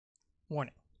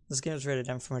Warning, this game is rated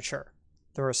M for mature.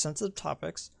 There are sensitive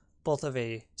topics, both of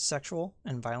a sexual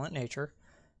and violent nature,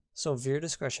 so viewer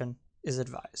discretion is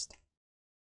advised.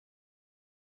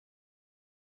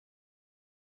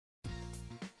 You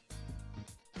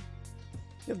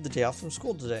have the day off from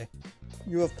school today.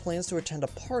 You have plans to attend a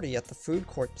party at the food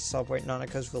court to celebrate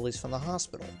Naniko's release from the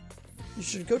hospital. You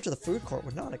should go to the food court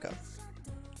with Naniko.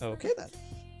 Okay then.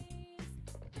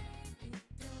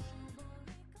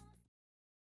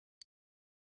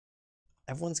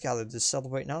 Everyone's gathered to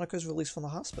celebrate Naniko's release from the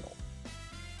hospital.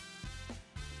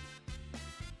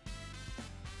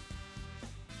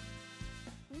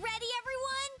 Ready,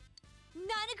 everyone?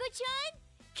 Nanako-chan,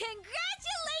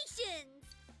 congratulations!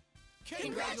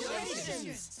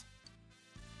 Congratulations!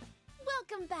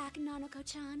 Welcome back,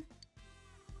 Nanako-chan.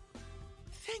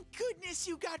 Thank goodness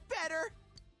you got better!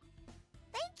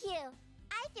 Thank you.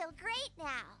 I feel great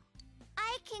now.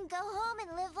 I can go home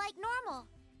and live like normal.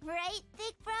 Right,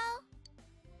 big bro?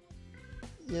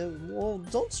 Yeah, well,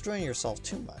 don't strain yourself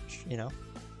too much, you know?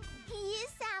 You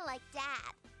sound like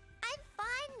Dad. I'm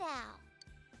fine now.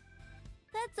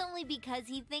 That's only because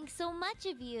he thinks so much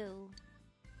of you.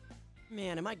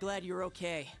 Man, am I glad you're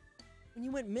okay. When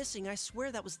you went missing, I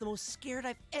swear that was the most scared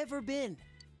I've ever been.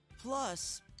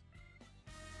 Plus...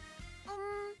 I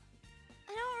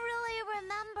don't really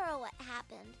remember what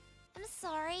happened. I'm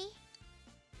sorry.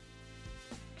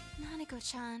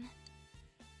 Nanako-chan.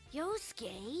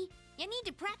 Yosuke, you need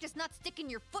to practice not sticking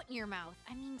your foot in your mouth.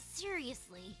 I mean,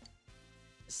 seriously.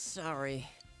 Sorry.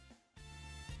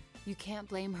 You can't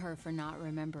blame her for not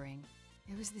remembering.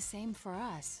 It was the same for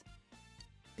us.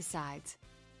 Besides,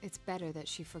 it's better that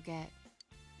she forget.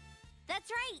 That's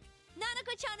right!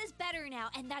 Nanako-chan is better now,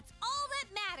 and that's all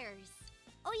that matters!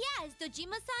 Oh yeah, is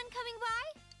Dojima-san coming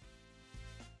by?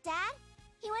 Dad,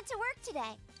 he went to work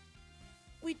today.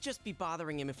 We'd just be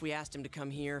bothering him if we asked him to come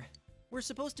here. We're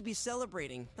supposed to be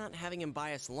celebrating, not having him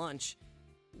buy us lunch.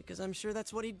 Because I'm sure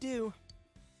that's what he'd do.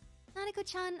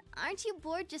 Nanako-chan, aren't you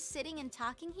bored just sitting and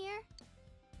talking here?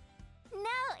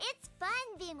 No, it's fun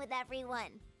being with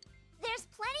everyone. There's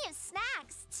plenty of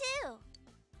snacks, too.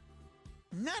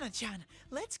 Nana-chan,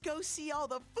 let's go see all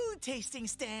the food tasting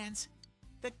stands.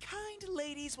 The kind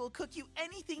ladies will cook you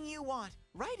anything you want,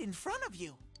 right in front of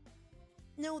you.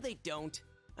 No, they don't.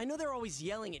 I know they're always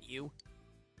yelling at you.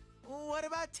 What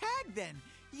about tag then?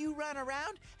 You run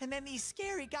around and then these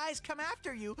scary guys come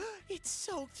after you. It's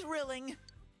so thrilling.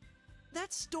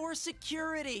 That's store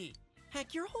security.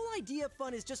 Heck, your whole idea of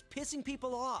fun is just pissing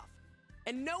people off.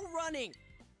 And no running.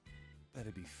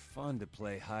 That'd be fun to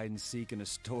play hide and seek in a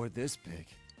store this big.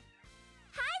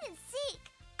 Hide and seek.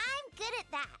 I'm good at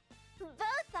that.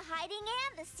 Both the hiding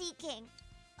and the seeking.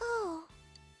 Oh.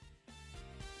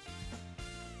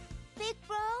 Big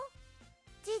bro,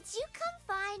 did you come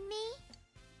find me?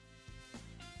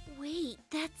 Wait,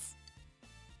 that's...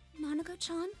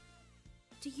 Nanako-chan?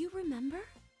 Do you remember?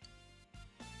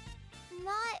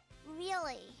 Not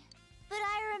really. But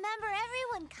I remember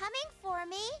everyone coming for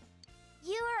me.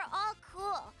 You were all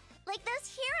cool, like those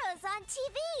heroes on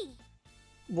TV.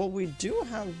 Well, we do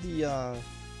have the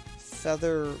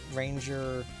Feather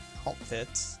Ranger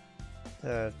outfits.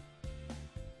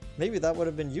 Maybe that would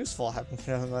have been useful having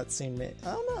that scene made.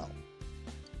 I don't know.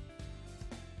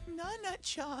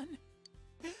 Nana-chan.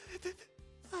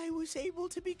 I was able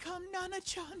to become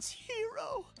Nana-chan's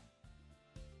hero.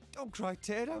 Don't cry,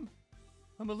 Ted.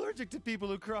 I'm allergic to people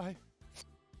who cry.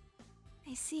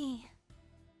 I see.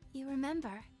 You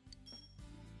remember.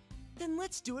 Then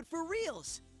let's do it for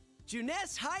reals.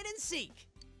 Juness hide and seek.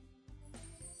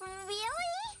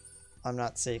 Really? I'm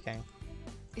not seeking.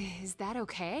 Is that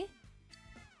okay?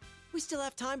 We still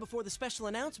have time before the special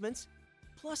announcements.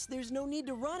 Plus, there's no need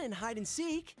to run and hide and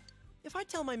seek. If I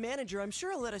tell my manager, I'm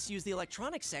sure he'll let us use the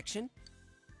electronics section.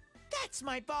 That's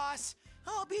my boss.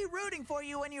 I'll be rooting for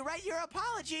you when you write your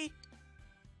apology.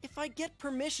 If I get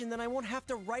permission, then I won't have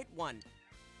to write one.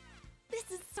 This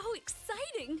is so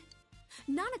exciting!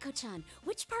 Nanako-chan,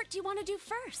 which part do you want to do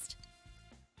first?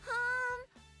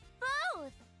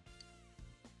 Both.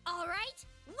 All right,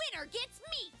 winner gets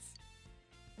meat!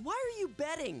 Why are you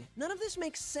betting? None of this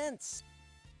makes sense.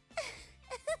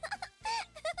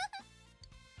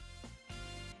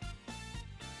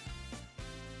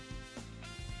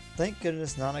 Thank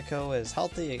goodness Nanako is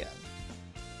healthy again.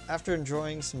 After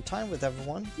enjoying some time with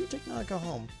everyone, you take Nanako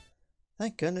home.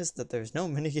 Thank goodness that there's no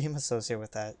minigame associated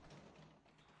with that.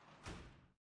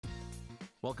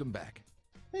 Welcome back.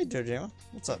 Hey Dojima,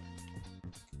 what's up?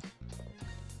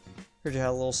 Heard you had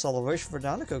a little celebration for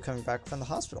Nanako coming back from the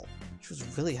hospital. She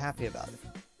was really happy about it.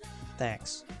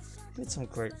 Thanks. We made some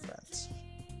great friends.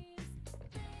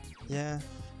 Yeah.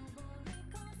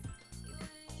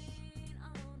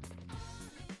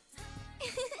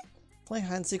 Playing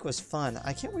hide and seek was fun.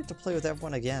 I can't wait to play with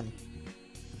everyone again.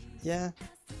 Yeah.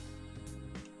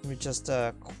 Let me just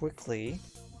quickly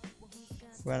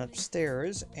run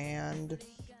upstairs and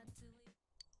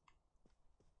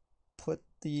put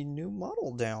the new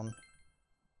model down.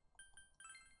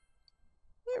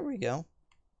 There we go.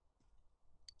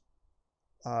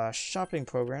 Shopping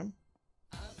program.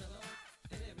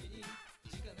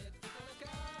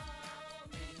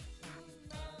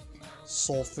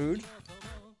 Soul food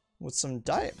with some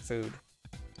diet food.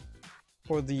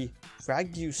 For the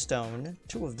Ragu Stone,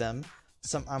 2 of them,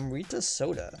 some Amrita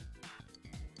soda.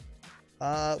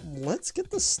 Let's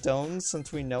get the stones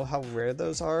since we know how rare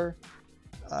those are.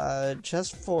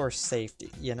 Just for safety,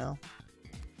 you know?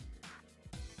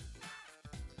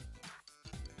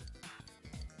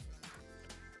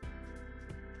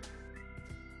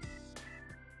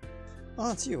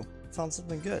 Oh, it's you. Found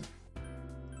something good.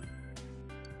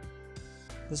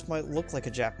 This might look like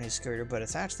a Japanese scooter, but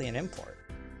it's actually an import.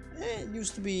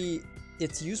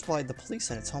 It's used by the police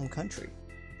in its home country.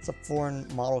 It's a foreign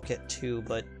model kit too,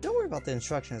 but don't worry about the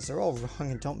instructions, they're all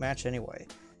wrong and don't match anyway.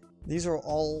 These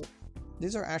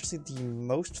are actually the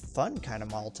most fun kind of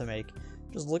model to make.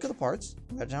 Just look at the parts,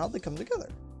 imagine how they come together.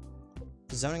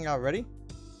 Zoning out ready?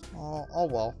 Oh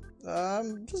well.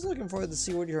 I'm just looking forward to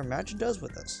see what your Imagine does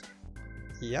with this.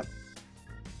 Yep.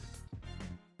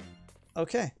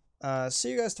 Okay. See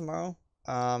you guys tomorrow.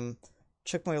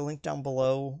 Check my link down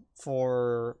below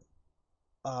for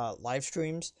live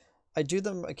streams. I do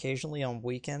them occasionally on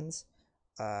weekends.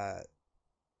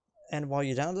 And while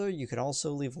you're down there, you can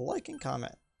also leave a like and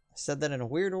comment. I said that in a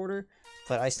weird order,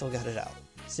 but I still got it out.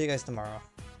 See you guys tomorrow.